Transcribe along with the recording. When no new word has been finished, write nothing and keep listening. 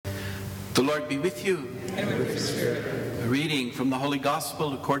The Lord be with you. And with your spirit. A reading from the Holy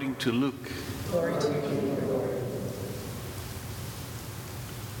Gospel according to Luke. Glory to you, Lord.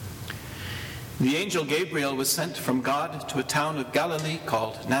 The angel Gabriel was sent from God to a town of Galilee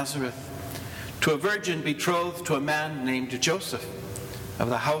called Nazareth, to a virgin betrothed to a man named Joseph, of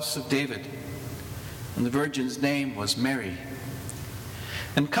the house of David. And the virgin's name was Mary.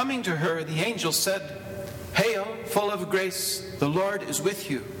 And coming to her, the angel said, "Hail, full of grace, the Lord is with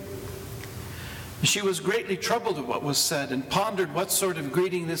you." She was greatly troubled at what was said and pondered what sort of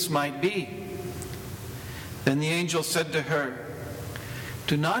greeting this might be. Then the angel said to her,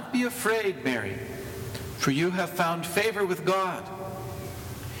 "Do not be afraid, Mary, for you have found favor with God.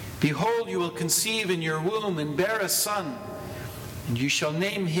 Behold, you will conceive in your womb and bear a son, and you shall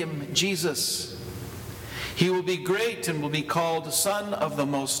name him Jesus. He will be great and will be called the Son of the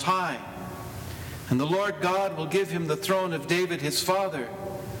Most High. And the Lord God will give him the throne of David his father,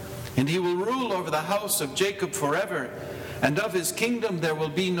 and he will rule over the house of Jacob forever, and of his kingdom there will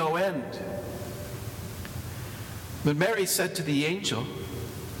be no end." But Mary said to the angel,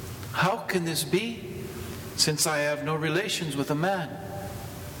 "How can this be, since I have no relations with a man?"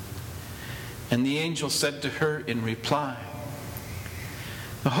 And the angel said to her in reply,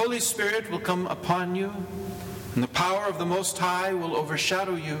 "The Holy Spirit will come upon you, and the power of the Most High will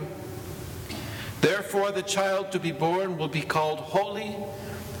overshadow you. Therefore the child to be born will be called Holy,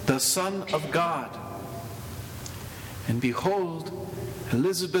 the Son of God. And behold,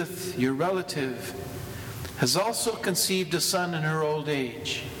 Elizabeth, your relative, has also conceived a son in her old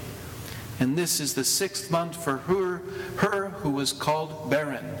age. And this is the 6th month for her who was called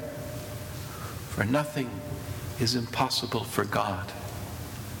barren. For nothing is impossible for God."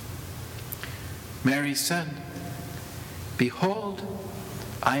 Mary said, "Behold,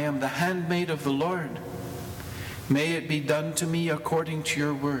 I am the handmaid of the Lord. May it be done to me according to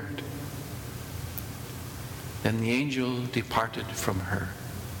your word." Then the angel departed from her.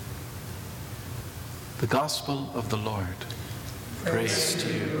 The Gospel of the Lord. Praise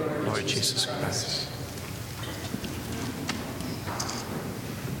to you, Lord Jesus Christ.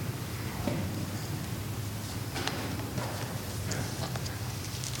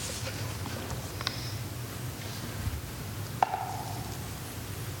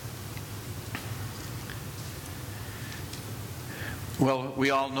 Well, we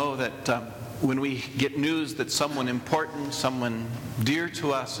all know that when we get news that someone important, someone dear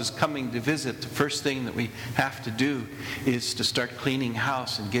to us is coming to visit, the first thing that we have to do is to start cleaning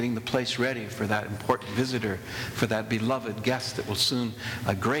house and getting the place ready for that important visitor, for that beloved guest that will soon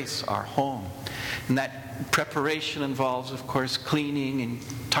grace our home. And that preparation involves, of course, cleaning and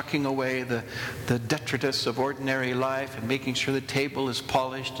tucking away the detritus of ordinary life and making sure the table is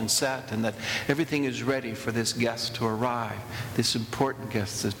polished and set and that everything is ready for this guest to arrive, this important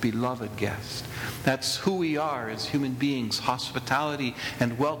guest, this beloved guest. That's who we are as human beings, hospitality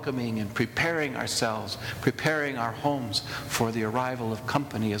and welcoming and preparing ourselves, preparing our homes for the arrival of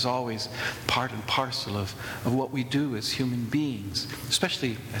company is always part and parcel of what we do as human beings,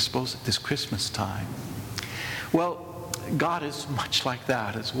 especially, I suppose, at this Christmas time. Well, God is much like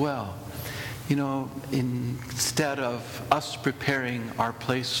that as well. You know, instead of us preparing our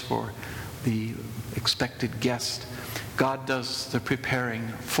place for the expected guest, God does the preparing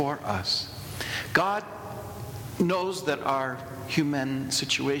for us. God knows that our human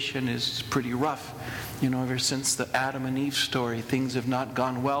situation is pretty rough. You know, ever since the Adam and Eve story, things have not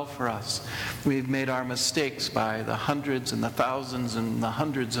gone well for us. We've made our mistakes by the hundreds and the thousands and the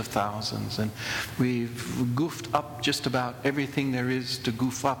hundreds of thousands. And we've goofed up just about everything there is to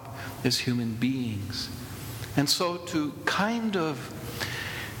goof up as human beings. And so to kind of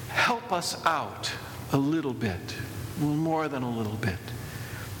help us out a little bit, well, more than a little bit,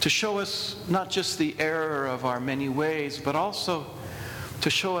 to show us not just the error of our many ways, but also to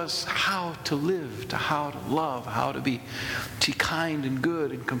show us how to live, to how to love, how to be kind and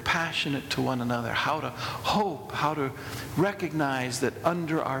good and compassionate to one another, how to hope, how to recognize that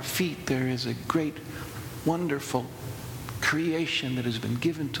under our feet there is a great, wonderful creation that has been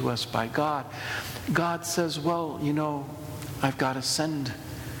given to us by God. God says, well, you know, I've got to send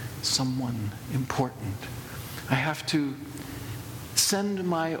someone important. I have to send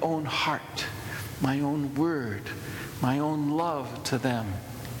my own heart, my own word, my own love to them,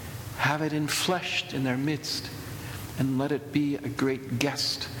 have it enfleshed in their midst, and let it be a great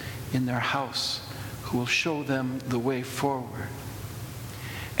guest in their house who will show them the way forward.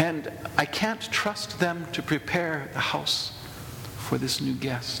 And I can't trust them to prepare the house for this new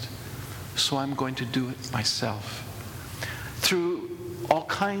guest, so I'm going to do it myself. Through all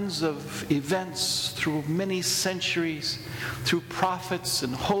kinds of events through many centuries, through prophets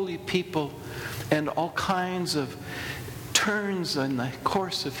and holy people, and all kinds of turns in the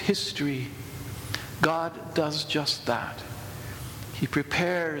course of history, God does just that. He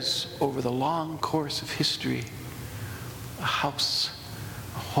prepares over the long course of history a house,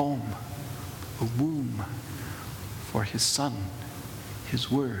 a home, a womb for His Son,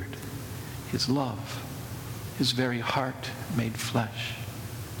 His Word, His love, His very heart made flesh.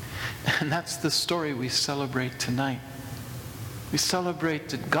 And that's the story we celebrate tonight. We celebrate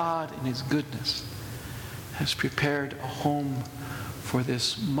that God in His goodness has prepared a home for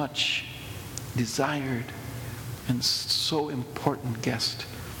this much desired and so important guest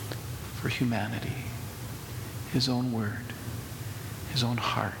for humanity. His own Word, His own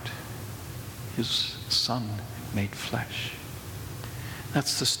heart, His Son made flesh.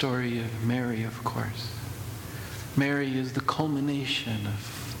 That's the story of Mary, of course. Mary is the culmination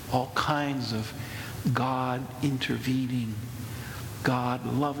of all kinds of God intervening, God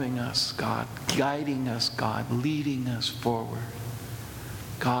loving us, God guiding us, God leading us forward,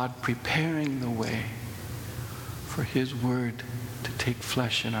 God preparing the way for His Word to take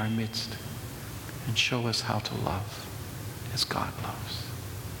flesh in our midst and show us how to love as God loves.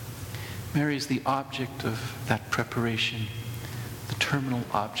 Mary is the object of that preparation, the terminal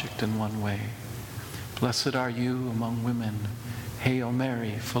object in one way. Blessed are you among women. Hail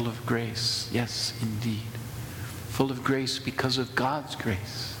Mary, full of grace. Yes, indeed. Full of grace because of God's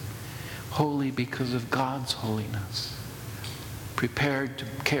grace. Holy because of God's holiness. Prepared to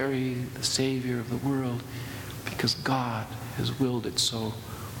carry the Savior of the world because God has willed it so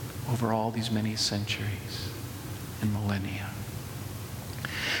over all these many centuries and millennia.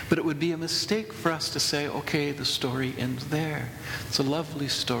 But it would be a mistake for us to say, okay, the story ends there. It's a lovely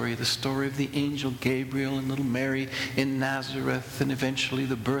story, the story of the angel Gabriel and little Mary in Nazareth, and eventually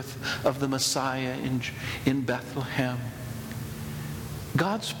the birth of the Messiah in Bethlehem.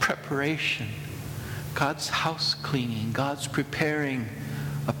 God's preparation, God's house cleaning, God's preparing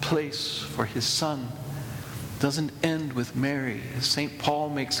a place for His Son doesn't end with Mary. As St.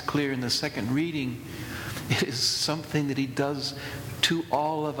 Paul makes clear in the second reading, it is something that He does to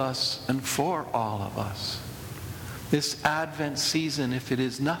all of us and for all of us. This Advent season, if it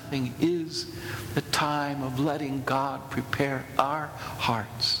is nothing, is the time of letting God prepare our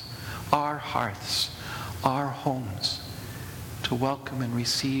hearts, our hearths, our homes to welcome and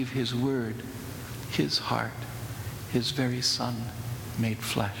receive His Word, His heart, His very Son made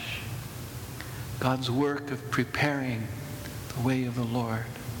flesh. God's work of preparing the way of the Lord,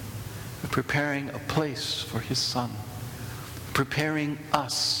 of preparing a place for His Son, preparing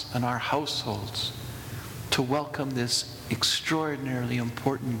us and our households to welcome this extraordinarily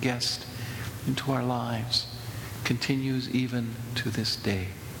important guest into our lives, continues even to this day.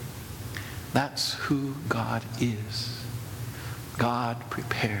 That's who God is. God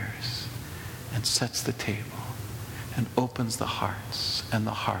prepares and sets the table and opens the hearts and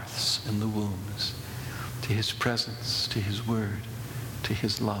the hearths and the wombs to His presence, to His Word, to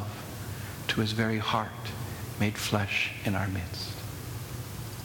His love, to His very heart made flesh in our midst.